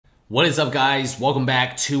What is up, guys? Welcome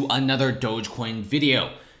back to another Dogecoin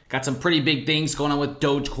video. Got some pretty big things going on with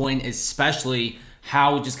Dogecoin, especially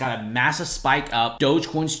how we just got a massive spike up.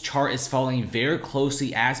 Dogecoin's chart is following very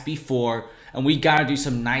closely as before, and we got to do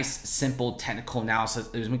some nice, simple technical analysis.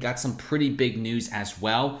 We got some pretty big news as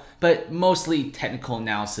well, but mostly technical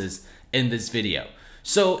analysis in this video.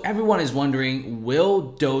 So everyone is wondering,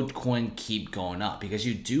 will Dogecoin keep going up? Because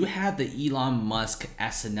you do have the Elon Musk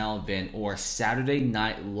SNL event, or Saturday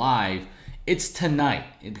Night Live. It's tonight,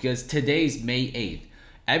 because today's May 8th.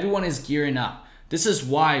 Everyone is gearing up. This is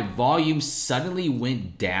why volume suddenly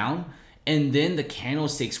went down and then the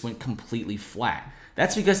candlesticks went completely flat.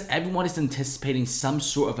 That's because everyone is anticipating some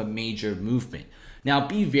sort of a major movement. Now,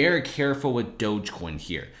 be very careful with Dogecoin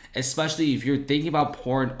here, especially if you're thinking about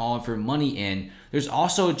pouring all of your money in. There's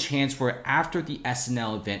also a chance where after the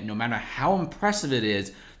SNL event, no matter how impressive it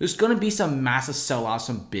is, there's going to be some massive sell-offs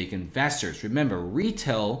from big investors. Remember,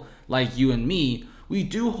 retail, like you and me, we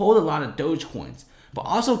do hold a lot of Dogecoins. But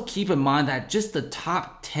also keep in mind that just the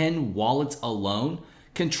top 10 wallets alone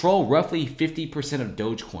control roughly 50% of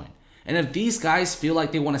Dogecoin. And if these guys feel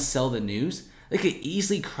like they want to sell the news, they could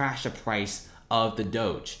easily crash the price of the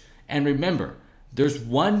Doge. And remember, there's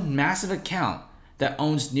one massive account that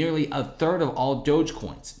owns nearly a third of all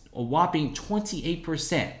Dogecoins, a whopping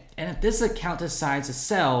 28%. And if this account decides to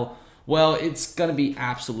sell, well, it's gonna be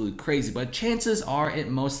absolutely crazy, but chances are it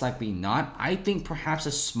most likely not. I think perhaps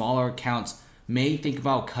the smaller accounts may think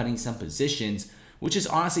about cutting some positions, which is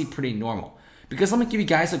honestly pretty normal. Because let me give you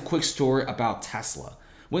guys a quick story about Tesla.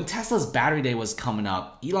 When Tesla's battery day was coming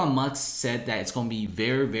up, Elon Musk said that it's gonna be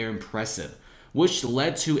very, very impressive, which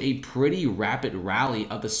led to a pretty rapid rally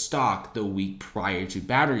of the stock the week prior to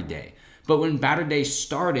battery day. But when battery day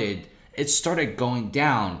started, it started going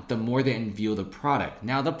down the more they unveiled the product.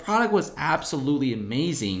 Now, the product was absolutely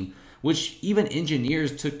amazing, which even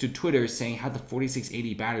engineers took to Twitter saying how the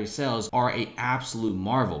 4680 battery cells are an absolute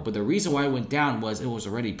marvel. But the reason why it went down was it was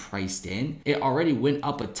already priced in. It already went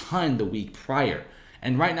up a ton the week prior.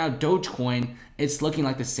 And right now, Dogecoin, it's looking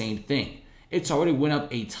like the same thing. It's already went up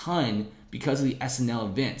a ton because of the SNL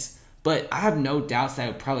events. But I have no doubts that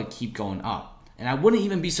it will probably keep going up. And I wouldn't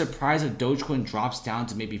even be surprised if Dogecoin drops down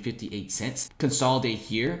to maybe 58 cents, consolidate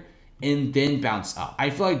here, and then bounce up. I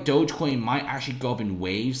feel like Dogecoin might actually go up in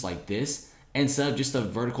waves like this instead of just a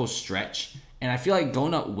vertical stretch. And I feel like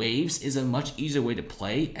going up waves is a much easier way to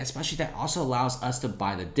play, especially that also allows us to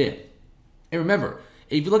buy the dip. And remember,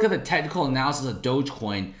 if you look at the technical analysis of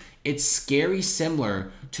Dogecoin, it's scary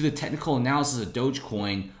similar to the technical analysis of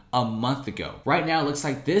Dogecoin a month ago. Right now it looks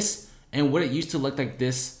like this, and what it used to look like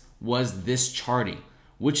this was this charting,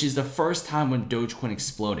 which is the first time when Dogecoin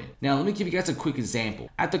exploded. Now let me give you guys a quick example.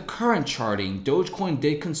 At the current charting, Dogecoin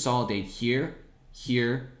did consolidate here,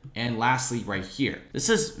 here, and lastly right here. This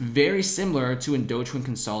is very similar to when Dogecoin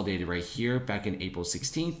consolidated right here back in April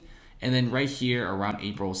 16th, and then right here around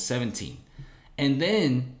April 17th. And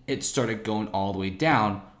then it started going all the way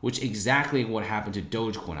down, which exactly what happened to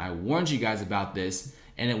Dogecoin. I warned you guys about this,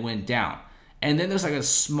 and it went down. And then there's like a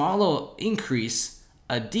smaller increase,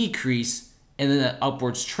 a decrease, and then an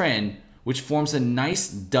upwards trend, which forms a nice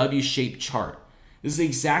W-shaped chart. This is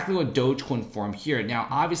exactly what Dogecoin formed here. Now,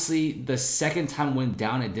 obviously, the second time it went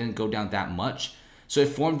down, it didn't go down that much. So it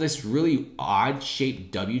formed this really odd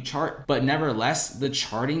shaped W chart, but nevertheless, the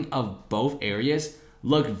charting of both areas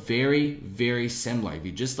look very, very similar. If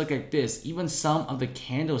you just look at this, even some of the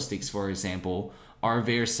candlesticks, for example, are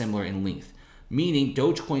very similar in length, meaning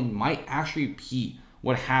Dogecoin might actually repeat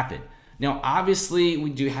what happened. Now, obviously,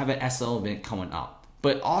 we do have an SL event coming up,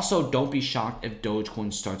 but also don't be shocked if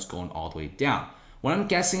Dogecoin starts going all the way down. What I'm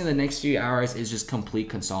guessing in the next few hours is just complete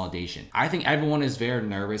consolidation. I think everyone is very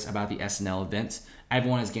nervous about the SNL events.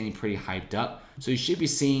 Everyone is getting pretty hyped up. So you should be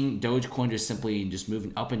seeing Dogecoin just simply just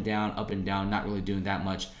moving up and down, not really doing that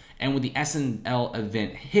much. And when the SNL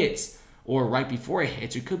event hits, or right before it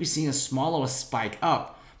hits, you could be seeing a smaller spike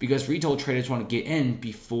up because retail traders want to get in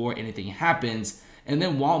before anything happens. And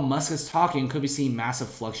then while Musk is talking, could be seeing massive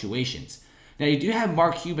fluctuations. Now, you do have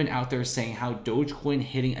Mark Cuban out there saying how Dogecoin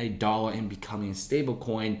hitting $1 and becoming a stable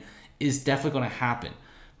coin is definitely going to happen.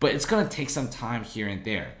 But it's going to take some time here and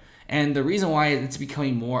there. And the reason why it's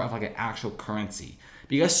becoming more of like an actual currency,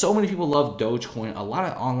 because so many people love Dogecoin, a lot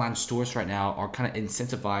of online stores right now are kind of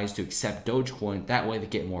incentivized to accept Dogecoin. That way they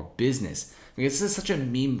get more business. Because this is such a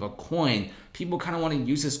meme of a coin, people kind of want to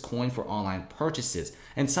use this coin for online purchases.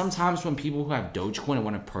 And sometimes when people who have Dogecoin and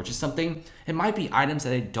want to purchase something, it might be items that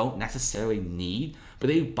they don't necessarily need, but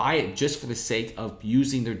they buy it just for the sake of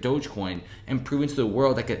using their Dogecoin and proving to the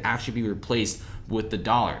world that could actually be replaced with the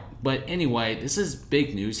dollar. But anyway, this is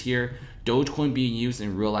big news here. Dogecoin being used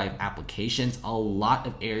in real life applications. A lot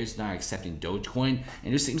of areas now are accepting Dogecoin, and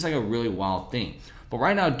it just seems like a really wild thing. But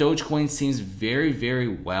right now, Dogecoin seems very, very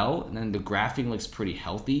well, and then the graphic looks pretty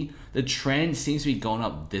healthy. The trend seems to be going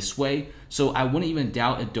up this way, so I wouldn't even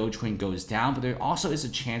doubt if Dogecoin goes down, but there also is a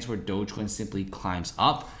chance where Dogecoin simply climbs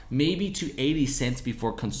up, maybe to 80 cents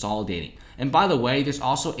before consolidating. And by the way, there's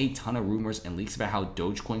also a ton of rumors and leaks about how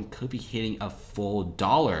Dogecoin could be hitting a full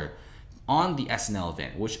dollar on the SNL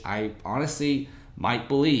event, which I honestly might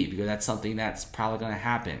believe, because that's something that's probably going to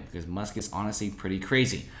happen, because Musk is honestly pretty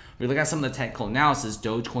crazy. We look at some of the technical analysis.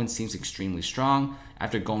 Dogecoin seems extremely strong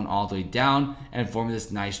after going all the way down and forming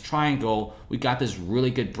this nice triangle. We got this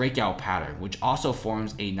really good breakout pattern, which also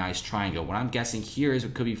forms a nice triangle. What I'm guessing here is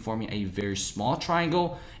it could be forming a very small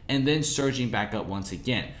triangle and then surging back up once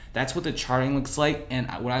again. That's what the charting looks like, and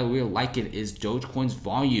what I really like it is Dogecoin's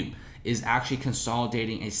volume is actually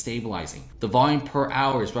consolidating and stabilizing. The volume per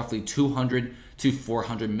hour is roughly 200 to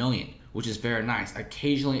 400 million, which is very nice.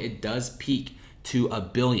 Occasionally it does peak to a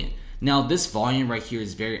billion. Now this volume right here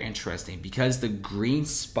is very interesting because the green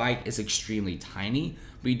spike is extremely tiny,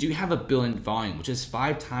 but you do have a billion volume, which is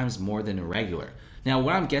 5 times more than a regular. Now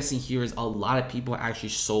what I'm guessing here is a lot of people actually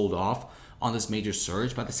sold off on this major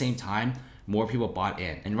surge, but at the same time, more people bought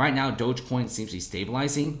in. And right now, Dogecoin seems to be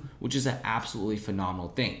stabilizing, which is an absolutely phenomenal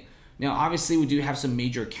thing. Now, obviously, we do have some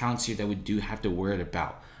major accounts here that we do have to worry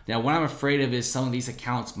about. Now, what I'm afraid of is some of these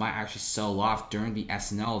accounts might actually sell off during the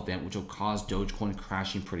SNL event, which will cause Dogecoin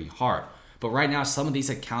crashing pretty hard. But right now, some of these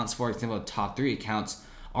accounts, for example, the top 3 accounts,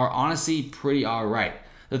 are honestly pretty alright.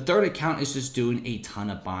 The third account is just doing a ton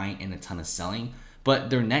of buying and a ton of selling, but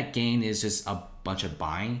their net gain is just a bunch of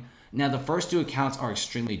buying. Now, the first 2 accounts are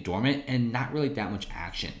extremely dormant and not really that much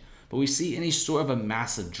action. But we see any sort of a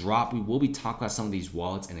massive drop. We will be talking about some of these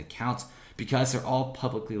wallets and accounts because they're all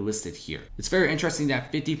publicly listed here. It's very interesting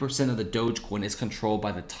that 50% of the Dogecoin is controlled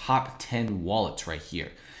by the top 10 wallets right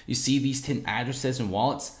here. You see these 10 addresses and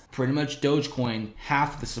wallets? Pretty much Dogecoin,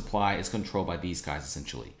 half of the supply is controlled by these guys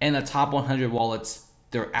essentially. And the top 100 wallets,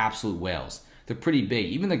 they're absolute whales. They're pretty big.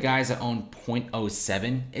 Even the guys that own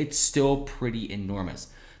 0.07, it's still pretty enormous.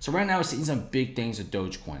 So right now we're seeing some big things with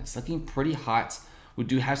Dogecoin. It's looking pretty hot. We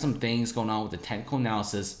do have some things going on with the technical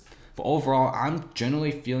analysis, but overall, I'm generally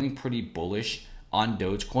feeling pretty bullish on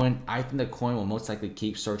Dogecoin. I think the coin will most likely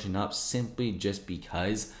keep surging up simply just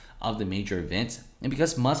because of the major events and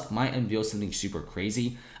because Musk might unveil something super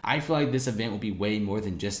crazy. I feel like this event will be way more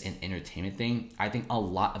than just an entertainment thing. I think a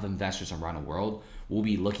lot of investors around the world will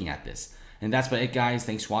be looking at this. And that's about it, guys.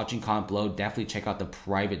 Thanks for watching. Comment below. Definitely check out the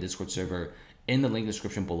private Discord server in the link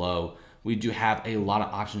description below. We do have a lot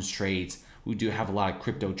of options trades. We do have a lot of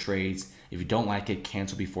crypto trades. If you don't like it,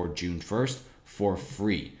 cancel before June 1st for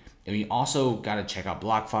free. And you also got to check out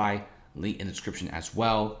BlockFi, link in the description as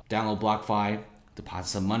well. Download BlockFi, deposit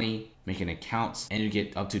some money, make an account, and you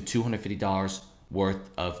get up to $250 worth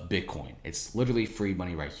of Bitcoin. It's literally free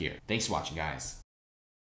money right here. Thanks for watching, guys.